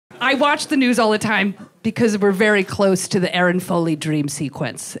I watch the news all the time because we're very close to the Erin Foley dream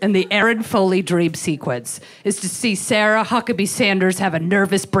sequence. And the Erin Foley dream sequence is to see Sarah Huckaabee Sanders have a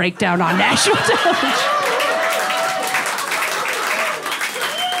nervous breakdown on national television.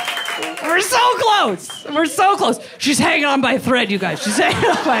 We're so close. We're so close. She's hanging on by a thread, you guys. She's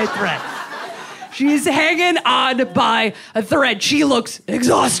hanging on by a thread. She's hanging on by a thread. She looks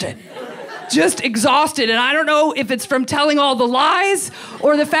exhausted. Just exhausted. And I don't know if it's from telling all the lies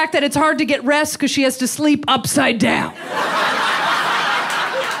or the fact that it's hard to get rest because she has to sleep upside down.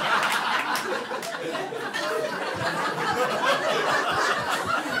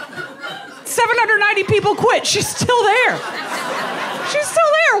 790 people quit. She's still there. She's still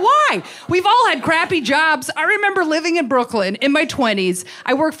there. Why? We've all had crappy jobs. I remember living in Brooklyn in my 20s.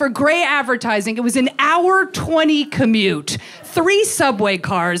 I worked for Gray Advertising. It was an hour 20 commute. 3 subway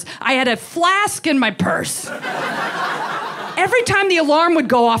cars. I had a flask in my purse. Every time the alarm would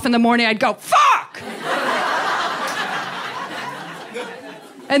go off in the morning, I'd go, fuck!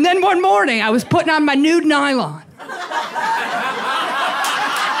 And then one morning, I was putting on my nude nylon.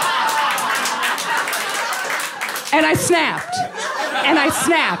 And I snapped. And I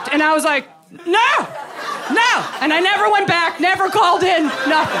snapped. And I was like, no! No! And I never went back, never called in,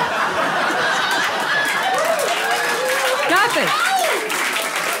 nothing. Nothing.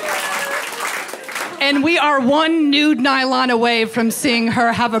 And we are one nude nylon away from seeing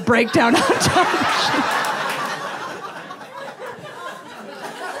her have a breakdown on television.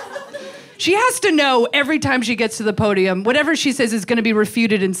 She has to know every time she gets to the podium, whatever she says is going to be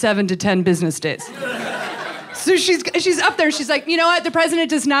refuted in 7 to 10 business days. So she's up there. She's like, you know what? The president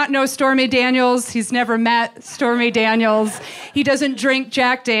does not know Stormy Daniels. He's never met Stormy Daniels. He doesn't drink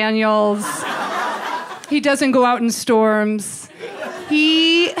Jack Daniels. He doesn't go out in storms.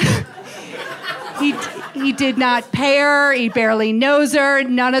 He did not pay her. He barely knows her.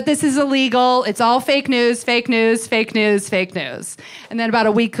 None of this is illegal. It's all fake news, fake news, fake news, fake news. And then about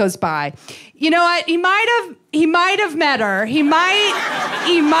a week goes by. You know what? He might have met her. He might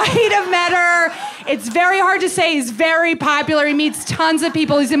have met her. It's very hard to say. He's very popular. He meets tons of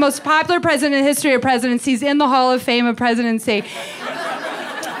people. He's the most popular president in the history of presidency. He's in the Hall of Fame of presidency.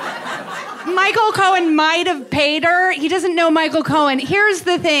 Michael Cohen might have paid her. He doesn't know Michael Cohen. Here's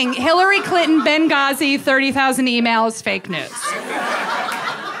the thing. Hillary Clinton, Benghazi, 30,000 emails, fake news.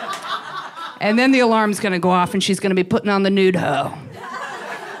 And then the alarm's going to go off and she's going to be putting on the nude hoe.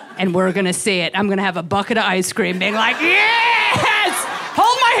 And we're going to see it. I'm going to have a bucket of ice cream being like, yes!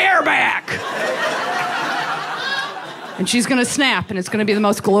 Hold my hair back! And she's going to snap and it's going to be the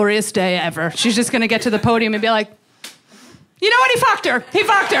most glorious day ever. She's just going to get to the podium and be like, you know what? He fucked her. He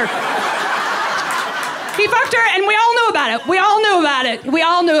fucked her. He fucked her, and we all knew about it. We all knew about it. We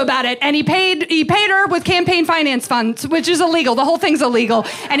all knew about it. And he paid her with campaign finance funds, which is illegal. The whole thing's illegal.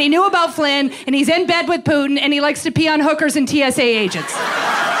 And he knew about Flynn, and he's in bed with Putin, and he likes to pee on hookers and TSA agents. And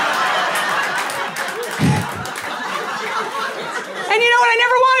you know what? I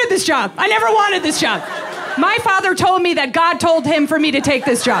never wanted this job. I never wanted this job. My father told me that God told him for me to take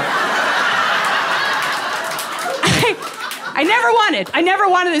this job. I never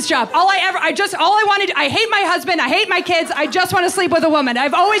wanted this job. I hate my husband, I hate my kids, I just want to sleep with a woman.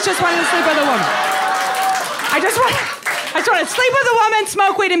 I've always just wanted to sleep with a woman. I just want to sleep with a woman,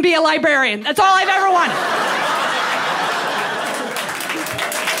 smoke weed, and be a librarian. That's all I've ever wanted.